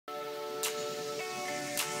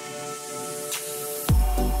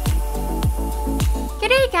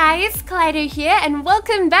guys, Kaleidow here and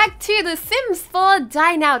welcome back to the Sims 4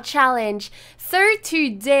 Dine Out Challenge. So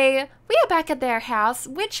today, we are back at their house,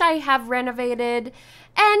 which I have renovated,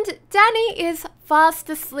 and Danny is fast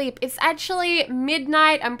asleep. It's actually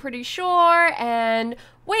midnight, I'm pretty sure, and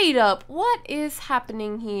wait up, what is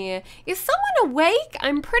happening here? Is someone awake?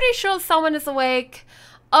 I'm pretty sure someone is awake.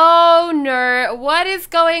 Oh no, what is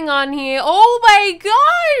going on here? Oh my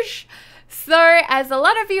gosh! So, as a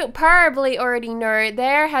lot of you probably already know,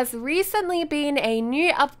 there has recently been a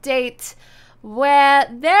new update where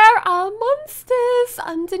there are monsters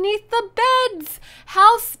underneath the beds.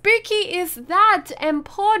 How spooky is that? And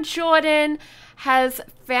poor Jordan has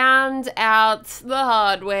found out the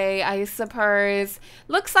hard way, I suppose.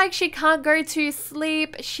 Looks like she can't go to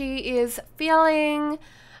sleep. She is feeling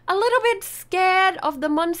a little bit scared of the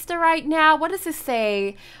monster right now. What does it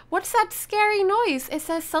say? What's that scary noise? It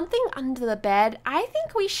says something under the bed. I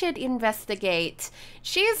think we should investigate.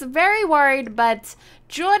 She's very worried, but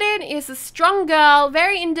Jordan is a strong girl,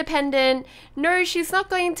 very independent. No, she's not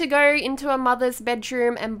going to go into her mother's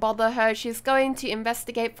bedroom and bother her. She's going to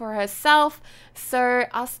investigate for herself. So,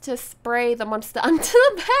 us to spray the monster under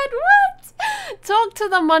the bed? What? Talk to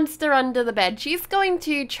the monster under the bed. She's going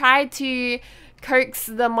to try to coax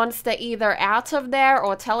the monster either out of there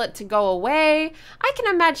or tell it to go away. I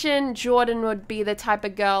can imagine Jordan would be the type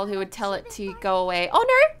of girl who would tell it to go away. Oh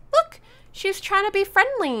no, look, she's trying to be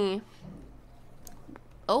friendly.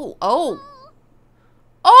 Oh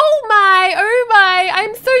my,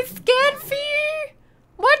 I'm so scared for you.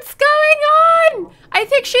 What's going on? I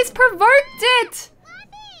think she's provoked it.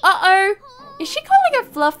 Uh-oh, is she calling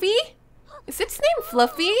it Fluffy? Is its name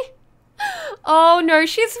Fluffy? Oh no,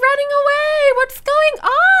 she's running away! What's going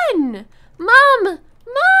on? Mom,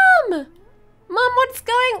 what's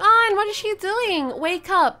going on? What is she doing?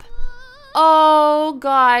 Wake up. Oh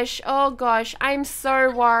gosh, I'm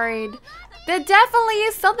so worried. There definitely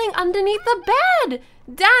is something underneath the bed.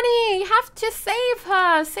 Danny, you have to save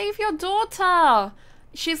her. Save your daughter.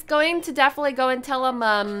 She's going to definitely go and tell her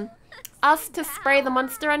mum. Us to spray the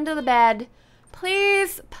monster under the bed.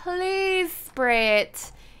 Please spray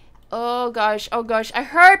it. Oh gosh, I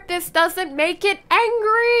hope this doesn't make it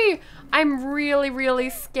angry. I'm really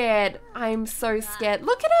scared. I'm so scared.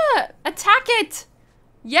 Look at her. Attack it.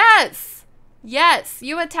 Yes,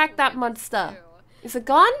 you attack that monster. Is it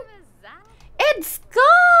gone? It's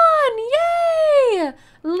gone! Yay!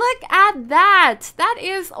 Look at that. That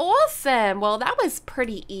is awesome. Well, that was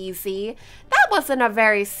pretty easy. That wasn't a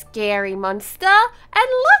very scary monster. And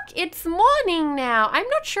look, it's morning now. I'm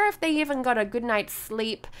not sure if they even got a good night's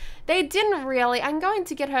sleep. They didn't really. I'm going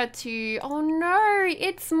to get her to... Oh no,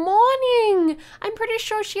 it's morning. I'm pretty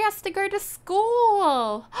sure she has to go to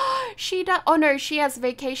school. She does... Oh no, she has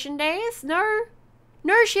vacation days?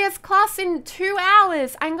 No, she has class in 2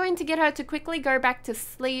 hours. I'm going to get her to quickly go back to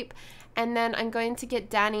sleep. And then I'm going to get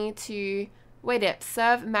Danny to,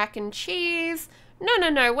 serve mac and cheese.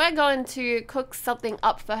 No, we're going to cook something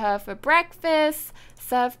up for her for breakfast.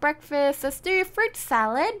 Serve breakfast. Let's do fruit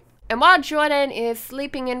salad. And while Jordan is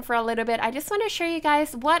sleeping in for a little bit, I just want to show you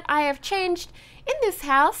guys what I have changed in this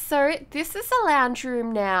house. So this is a lounge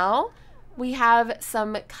room now. We have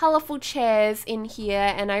some colorful chairs in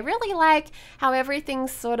here, and I really like how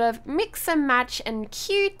everything's sort of mix and match and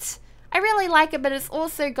cute. I really like it, but it's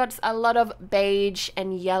also got a lot of beige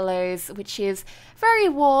and yellows, which is very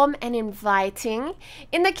warm and inviting.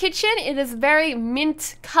 In the kitchen, it is very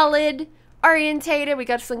mint colored orientated. We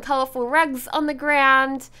got some colorful rugs on the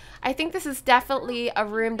ground. I think this is definitely a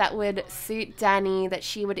room that would suit Danny, that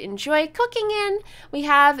she would enjoy cooking in. We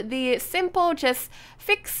have the simple, just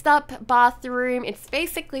fixed up bathroom. It's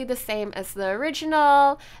basically the same as the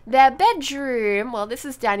original. Their bedroom, well, this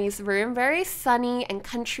is Danny's room, very sunny and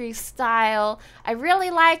country style. I really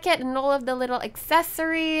like it, and all of the little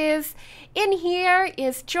accessories. In here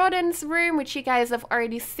is Jordan's room, which you guys have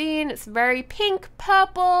already seen. It's very pink,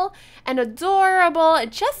 purple, and adorable,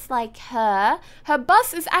 just like her. Her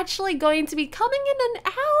bus is actually going to be coming in an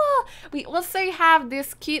hour. We also have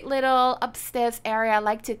this cute little upstairs area. I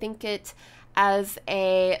like to think it as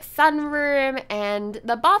a sunroom, and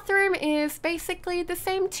the bathroom is basically the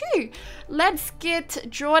same too. Let's get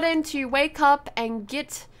Jordan to wake up and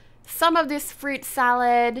get some of this fruit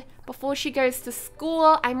salad before she goes to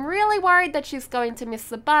school. I'm really worried that she's going to miss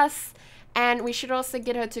the bus, and we should also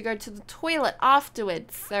get her to go to the toilet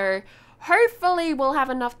afterwards. So hopefully we'll have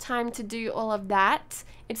enough time to do all of that.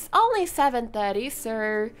 It's only 7:30,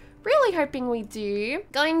 so really hoping we do.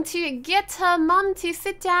 Going to get her mum to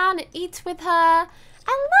sit down and eat with her.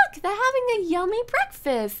 And look, they're having a yummy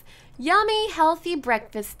breakfast. Yummy, healthy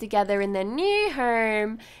breakfast together in their new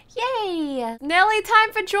home. Yay! Nearly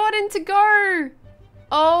time for Jordan to go.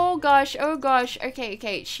 Oh gosh, oh gosh.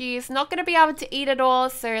 Okay. She's not going to be able to eat it all,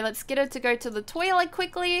 so let's get her to go to the toilet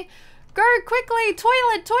quickly. Go quickly,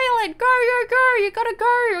 toilet, go. You gotta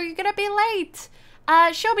go or you're gonna be late.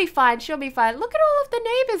 She'll be fine. Look at all of the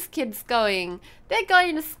neighbors' kids going. They're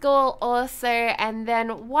going to school also, and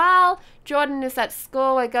then while Jordan is at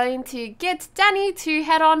school, we're going to get Danny to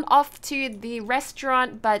head on off to the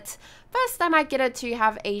restaurant, but first I might get her to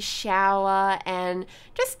have a shower and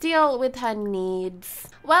just deal with her needs.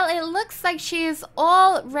 Well, it looks like she's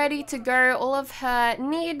all ready to go. All of her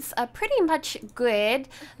needs are pretty much good.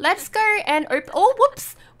 Let's go and open. Oh,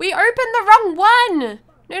 whoops! We opened the wrong one!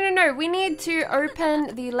 No. We need to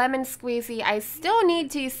open the lemon squeezy. I still need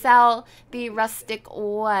to sell the rustic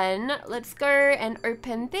one. Let's go and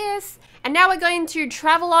open this. And now we're going to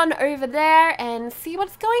travel on over there and see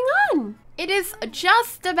what's going on. It is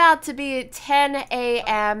just about to be 10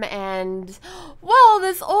 a.m. and whoa,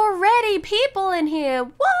 there's already people in here.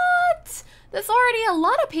 What? There's already a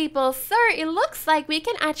lot of people, so it looks like we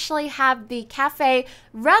can actually have the cafe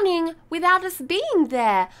running without us being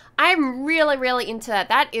there. I'm really into that.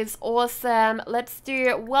 That is awesome. Let's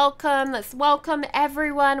welcome. Let's welcome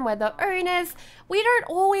everyone. We're the owners. We don't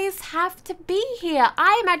always have to be here.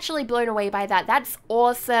 I'm actually blown away by that. That's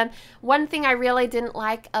awesome. One thing I really didn't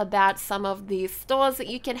like about some of the stores that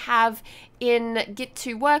you can have in Get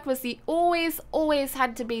to Work was you always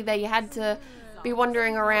had to be there. You had to be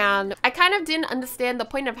wandering around. I kind of didn't understand the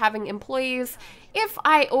point of having employees if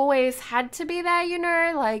I always had to be there, you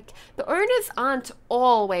know, like the owners aren't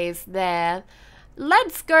always there.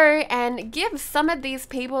 Let's go and give some of these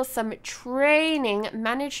people some training.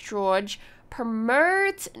 Manage George,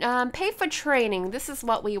 promote, pay for training. This is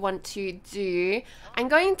what we want to do. I'm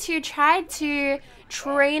going to try to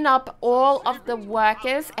train up all of the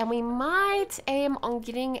workers, and we might aim on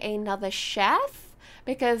getting another chef.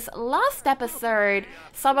 Because last episode,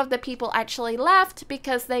 some of the people actually left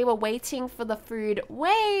because they were waiting for the food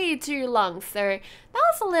way too long. So that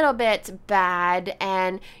was a little bit bad.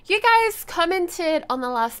 And you guys commented on the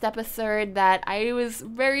last episode that I was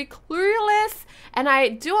very clueless. And I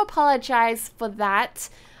do apologize for that.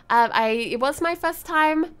 It was my first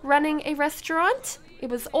time running a restaurant. It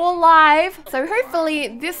was all live, so hopefully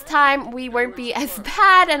this time we won't be as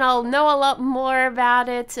bad and I'll know a lot more about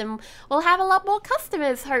it and we'll have a lot more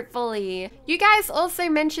customers, hopefully. You guys also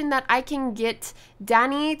mentioned that I can get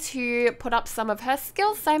Danny to put up some of her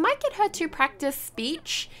skills, so I might get her to practice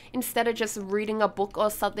speech instead of just reading a book or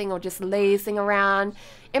something or just lazing around.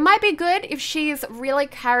 It might be good if she's really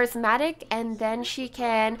charismatic and then she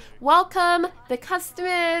can welcome the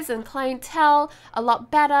customers and clientele a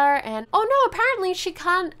lot better. And oh no, apparently she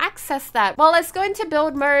can't access that. Well, let's go into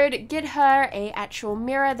build mode, get her a actual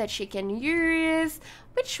mirror that she can use.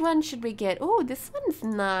 Which one should we get? Oh, this one's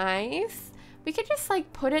nice. We could just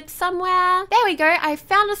like put it somewhere. There we go. I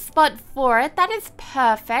found a spot for it. That is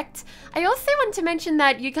perfect. I also want to mention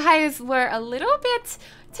that you guys were a little bit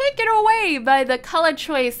taken away by the color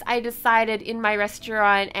choice I decided in my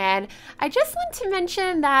restaurant, and I just want to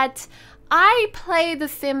mention that I play The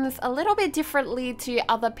Sims a little bit differently to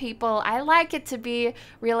other people. I like it to be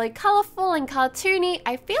really colorful and cartoony.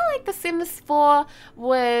 I feel like The Sims 4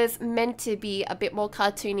 was meant to be a bit more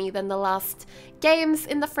cartoony than the last games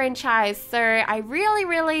in the franchise, so I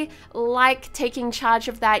really like taking charge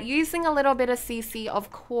of that, using a little bit of CC of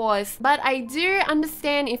course, but I do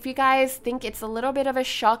understand if you guys think it's a little bit of a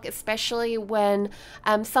shock, especially when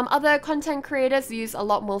some other content creators use a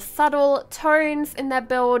lot more subtle tones in their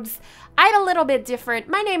builds. I'm a little bit different.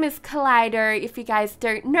 My name is Kaleidow, if you guys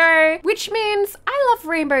don't know, which means I love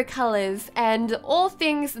rainbow colors and all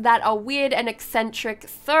things that are weird and eccentric,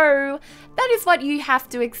 so that is what you have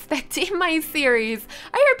to expect in my series.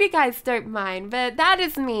 I hope you guys don't mind, but that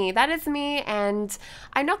is me, and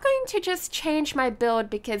I'm not going to just change my build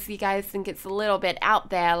because you guys think it's a little bit out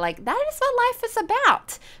there. Like, that is what life is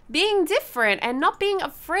about, being different and not being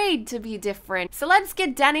afraid to be different. So let's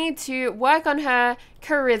get Danny to work on her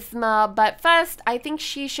charisma, but first I think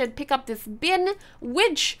she should pick up this bin,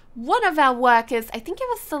 which one of our workers, I think it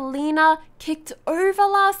was Selena, kicked over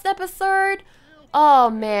last episode. Oh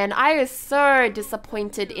man, I was so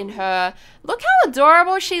disappointed in her. Look how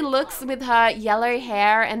adorable she looks with her yellow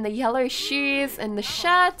hair and the yellow shoes and the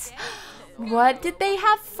shirt. What did they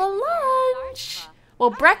have for lunch? Well,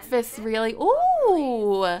 breakfast really.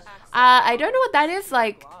 Ooh, I don't know what that is,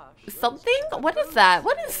 like something? What is that?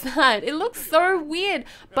 What is that? It looks so weird.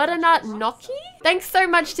 Butternut gnocchi? Thanks so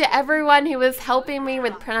much to everyone who was helping me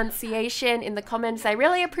with pronunciation in the comments. I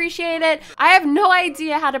really appreciate it. I have no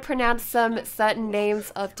idea how to pronounce some certain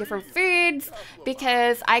names of different foods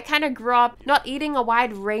because I kind of grew up not eating a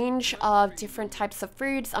wide range of different types of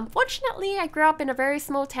foods. Unfortunately, I grew up in a very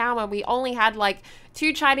small town where we only had like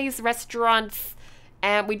 2 Chinese restaurants.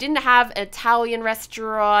 And we didn't have an Italian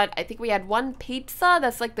restaurant. I think we had 1 pizza.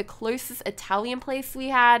 That's like the closest Italian place we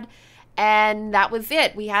had. And that was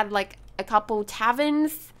it. We had like a couple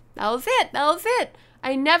taverns. That was it. That was it.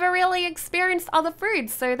 I never really experienced other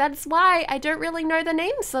foods, so that's why I don't really know the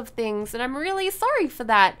names of things, and I'm really sorry for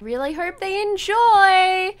that. Really hope they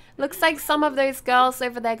enjoy. Looks like some of those girls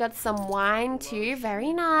over there got some wine too.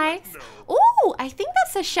 Very nice. Ooh, I think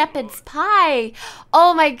that's a shepherd's pie.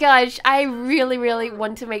 Oh my gosh, I really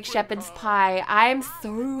want to make shepherd's pie. I'm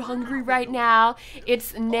so hungry right now.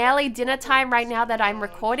 It's nearly dinner time right now that I'm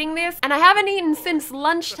recording this, and I haven't eaten since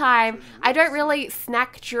lunchtime. I don't really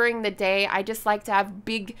snack during the day. I just like to have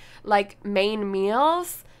big like main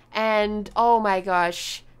meals, and oh my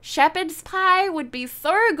gosh, shepherd's pie would be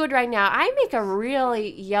so good right now. I make a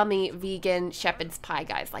really yummy vegan shepherd's pie,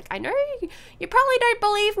 guys. Like, I know you probably don't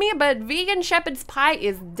believe me, but vegan shepherd's pie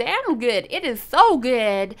is damn good. It is so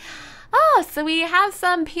good. Oh, so we have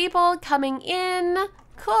some people coming in.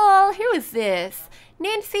 Cool. Who is this?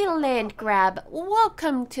 Nancy Landgrab.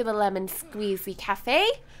 Welcome to the Lemon Squeezy Cafe.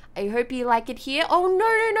 I hope you like it here. Oh,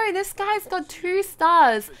 no. This guy's got 2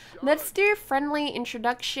 stars. Let's do friendly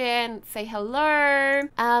introduction. Say hello.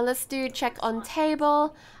 Let's do check on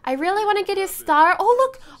table. I really want to get his star.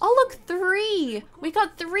 Oh, look, 3. We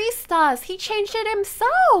got 3 stars. He changed it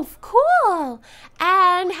himself. Cool.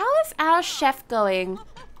 And how is our chef going?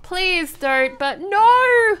 Please don't, but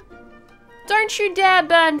no. Don't you dare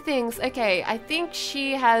burn things. Okay, I think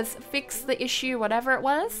she has fixed the issue, whatever it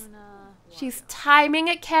was. She's timing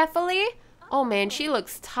it carefully. Oh man, she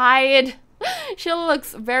looks tired. She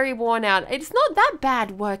looks very worn out. It's not that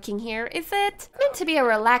bad working here, is it? It's meant to be a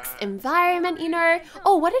relaxed environment, you know.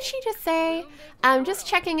 Oh, what did she just say? I'm just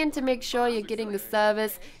checking in to make sure you're getting the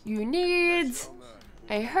service you need.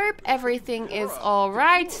 I hope everything is all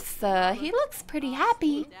right, sir. He looks pretty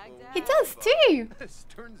happy. He does too.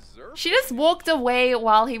 She just walked away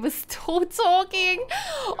while he was still talking.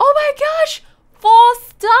 Oh my gosh! 4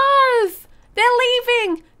 stars! They're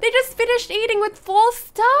leaving! They just finished eating with 4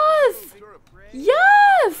 stars!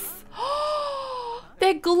 Yes!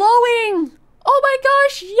 They're glowing! Oh my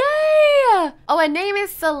gosh, yay! Oh, her name is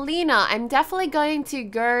Selena. I'm definitely going to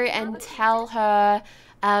go and tell her,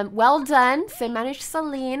 well done. So manage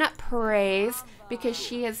Selena, praise, because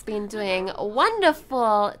she has been doing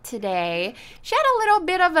wonderful today. She had a little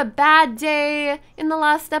bit of a bad day in the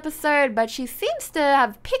last episode, but she seems to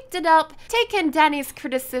have picked it up, taken Danny's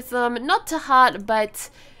criticism, not to heart, but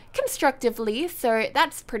constructively, so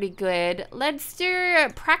that's pretty good. Let's do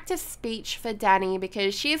practice speech for Danny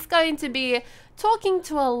because she's going to be talking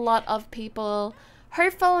to a lot of people.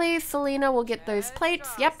 Hopefully Selena will get those plates.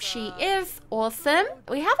 Yep, she is. Awesome.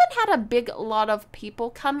 We haven't had a big lot of people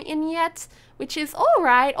come in yet, which is all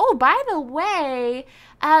right. Oh, by the way,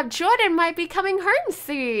 Jordan might be coming home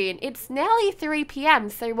soon. It's nearly 3 p.m,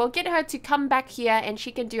 so we'll get her to come back here and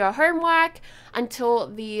she can do her homework until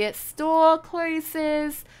the store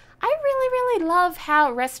closes. I really love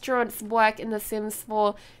how restaurants work in The Sims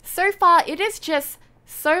 4. So far, it is just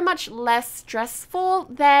so much less stressful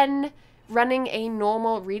than running a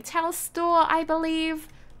normal retail store, I believe.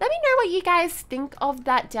 Let me know what you guys think of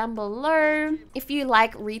that down below. If you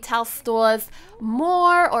like retail stores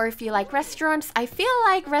more or if you like restaurants. I feel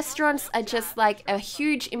like restaurants are just like a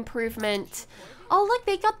huge improvement. Oh, look,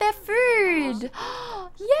 they got their food.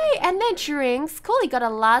 Yay, and their drinks. Cool, he got a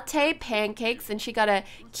latte, pancakes, and she got a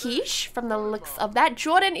quiche from the looks of that.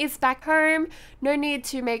 Jordan is back home. No need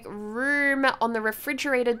to make room on the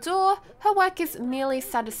refrigerator door. Her work is merely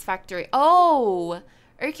satisfactory. Oh,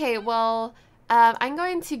 okay, well, I'm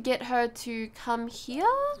going to get her to come here.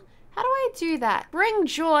 How do I do that? Bring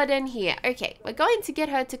Jordan here. Okay, we're going to get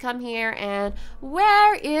her to come here, and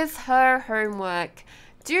where is her homework?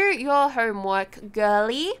 Do your homework,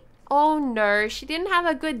 girly. Oh no, she didn't have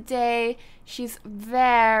a good day. She's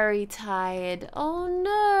very tired. Oh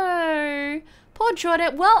no. Poor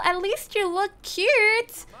Jordan. Well, at least you look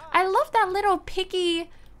cute. I love that little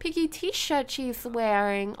piggy t-shirt she's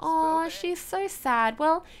wearing. Oh, she's so sad.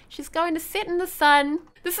 Well, she's going to sit in the sun.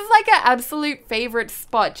 This is like an absolute favorite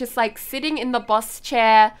spot. Just like sitting in the boss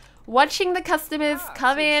chair, watching the customers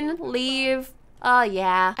come in, leave, Oh,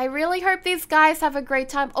 yeah. I really hope these guys have a great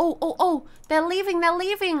time. Oh, they're leaving, they're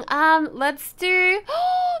leaving. Let's do...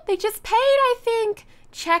 they just paid, I think.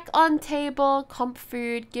 Check on table, comp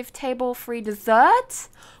food, give table free dessert.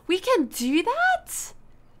 We can do that?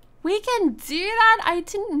 We can do that? I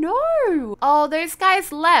didn't know. Oh, those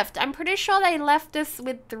guys left. I'm pretty sure they left us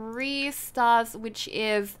with 3 stars, which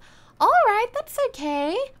is... all right, that's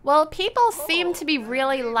okay. Well, people seem to be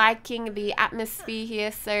really liking the atmosphere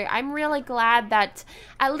here, so I'm really glad that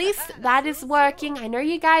at least that is working. I know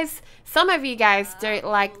you guys, some of you guys don't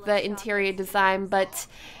like the interior design, but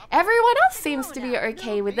everyone else seems to be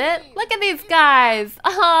okay with it. Look at these guys.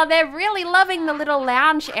 Oh, they're really loving the little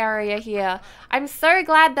lounge area here. I'm so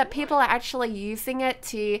glad that people are actually using it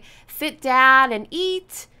to sit down and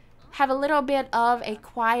eat, have a little bit of a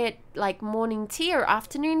quiet like morning tea or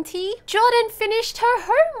afternoon tea. Jordan finished her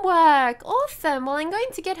homework. Awesome. Well, I'm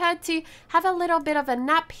going to get her to have a little bit of a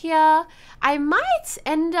nap here. I might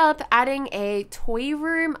end up adding a toy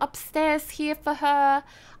room upstairs here for her.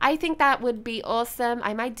 I think that would be awesome.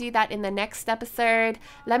 I might do that in the next episode.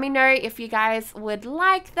 Let me know if you guys would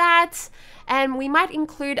like that. And we might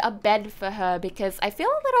include a bed for her because I feel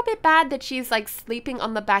a little bit bad that she's like sleeping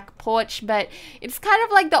on the back porch, but it's kind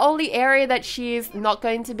of like the only area that she's not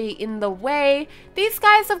going to be in the way. These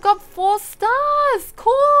guys have got 4 stars.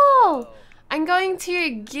 Cool. I'm going to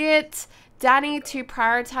get Danny to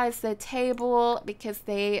prioritize their table because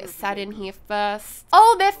they sat in here first.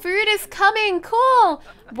 Oh, their food is coming. Cool.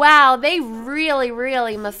 Wow, they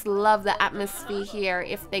really must love the atmosphere here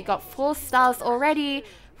if they got 4 stars already.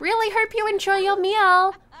 Really hope you enjoy your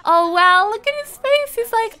meal. Oh, wow, look at his face.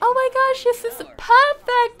 He's like, oh my gosh, this is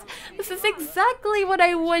perfect. This is exactly what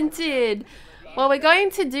I wanted. Well, we're going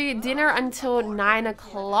to do dinner until 9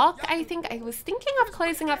 o'clock. I think I was thinking of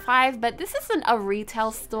closing at 5, but this isn't a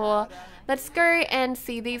retail store. Let's go and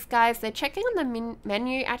see these guys. They're checking on the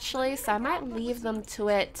menu actually, so I might leave them to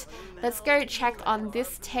it. Let's go check on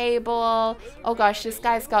this table. Oh gosh, this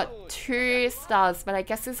guy's got 2 stars, but I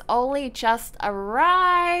guess he's only just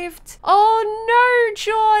arrived. Oh no,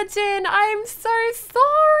 Jordan, I'm so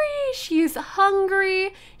sorry. She's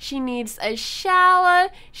hungry. She needs a shower.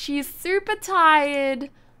 She's super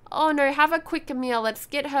tired. Oh no, have a quick meal. Let's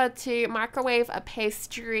get her to microwave a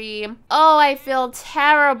pastry. Oh, I feel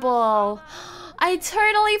terrible. I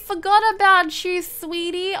totally forgot about you,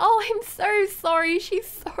 sweetie. Oh, I'm so sorry. She's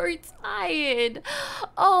so tired.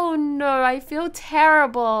 Oh no, I feel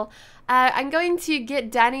terrible. I'm going to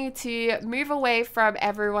get Danny to move away from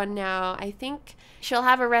everyone now. I think she'll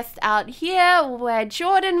have a rest out here where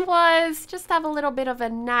Jordan was. Just have a little bit of a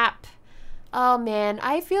nap. Oh man,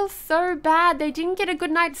 I feel so bad. They didn't get a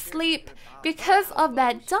good night's sleep because of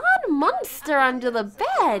that darn monster under the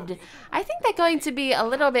bed. I think they're going to be a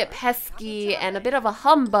little bit pesky and a bit of a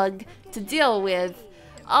humbug to deal with.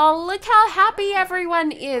 Oh, look how happy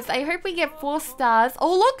everyone is. I hope we get 4 stars.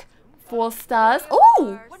 Oh, look, 4 stars.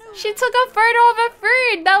 Oh, she took a photo of her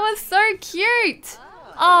food. That was so cute.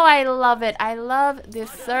 Oh, I love it. I love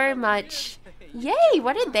this so much. Yay,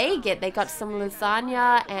 what did they get? They got some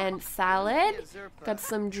lasagna and salad. Got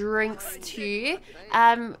some drinks too.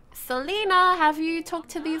 Selena, have you talked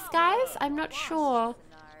to these guys? I'm not sure.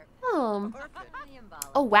 Oh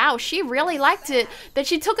wow, she really liked it that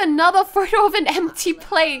she took another photo of an empty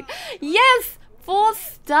plate. Yes, 4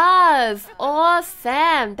 stars.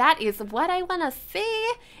 Awesome. That is what I want to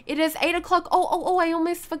see. It is 8 o'clock. Oh, I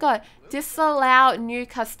almost forgot. Disallow new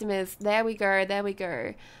customers. There we go. There we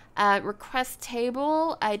go. Request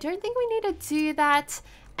table. I don't think we need to do that.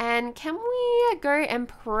 And can we go and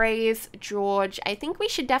praise George? I think we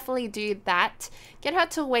should definitely do that. Get her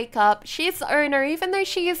to wake up. She's the owner. Even though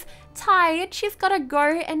she is tired, she's got to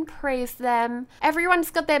go and praise them.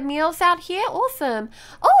 Everyone's got their meals out here. Awesome.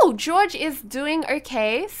 Oh, George is doing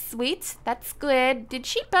okay. Sweet. That's good. Did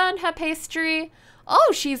she burn her pastry?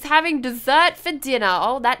 Oh, she's having dessert for dinner.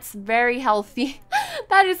 Oh, that's very healthy.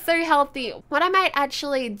 That is so healthy. What I might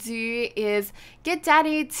actually do is get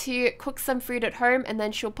Daddy to cook some food at home and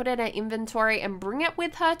then she'll put it in an inventory and bring it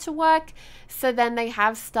with her to work. So then they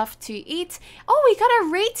have stuff to eat. Oh, we got a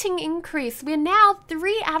rating increase. We're now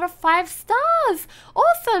 3 out of 5 stars.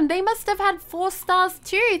 Awesome. They must have had 4 stars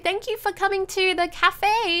too. Thank you for coming to the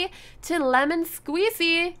cafe, to Lemon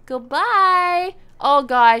Squeezy. Goodbye. Oh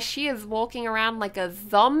gosh, she is walking around like a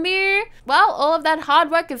zombie. Well, all of that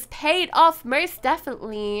hard work is paid off, most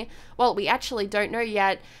definitely. Well, we actually don't know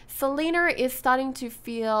yet. Selena is starting to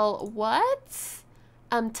feel what?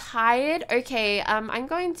 Tired. Okay, I'm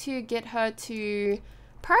going to get her to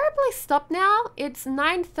probably stop now. It's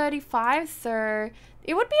 9:35, so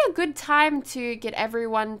it would be a good time to get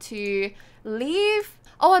everyone to leave.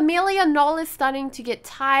 Oh, Amelia Knoll is starting to get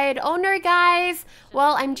tired. Oh no, guys.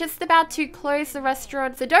 Well, I'm just about to close the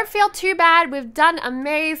restaurant, so don't feel too bad. We've done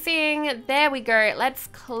amazing. There we go. Let's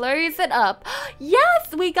close it up.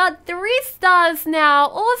 Yes, we got 3 stars now.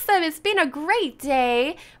 Awesome. It's been a great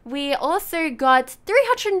day. We also got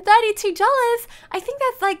 $332. I think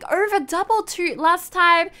that's like over double to last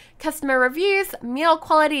time. Customer reviews, meal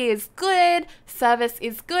quality is good, service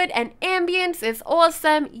is good, and ambience is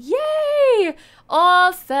awesome. Yay!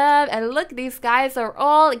 Awesome. And look, these guys are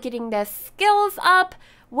all getting their skills up.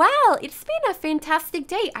 Wow, it's been a fantastic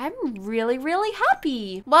day. I'm really, really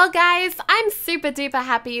happy. Well, guys, I'm super duper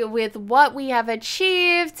happy with what we have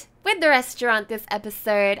achieved with the restaurant this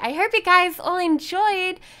episode. I hope you guys all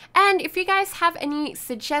enjoyed. And if you guys have any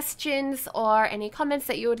suggestions or any comments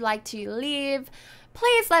that you would like to leave,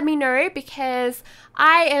 please let me know, because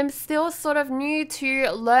I am still sort of new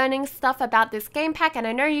to learning stuff about this game pack, and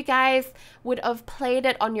I know you guys would have played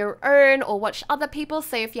it on your own or watched other people,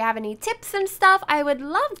 so if you have any tips and stuff, I would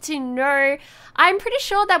love to know. I'm pretty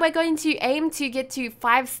sure that we're going to aim to get to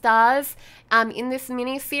 5 stars in this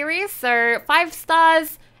mini series, so 5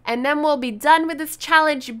 stars and then we'll be done with this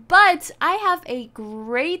challenge. But I have a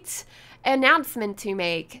great announcement to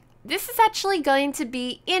make. This is actually going to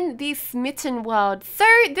be in the Smitten world. So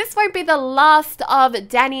this won't be the last of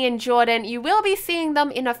Danny and Jordan. You will be seeing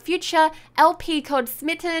them in a future LP called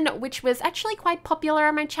Smitten, which was actually quite popular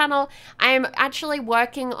on my channel. I'm actually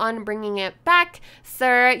working on bringing it back.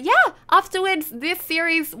 So yeah, afterwards, this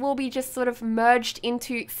series will be just sort of merged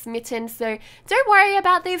into Smitten. So don't worry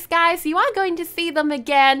about these guys. You are going to see them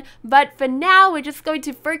again. But for now, we're just going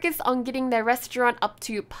to focus on getting their restaurant up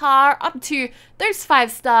to par, up to those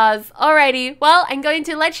 5 stars. Alrighty, well, I'm going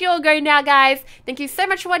to let you all go now, guys. Thank you so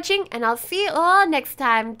much for watching, and I'll see you all next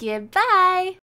time. Goodbye.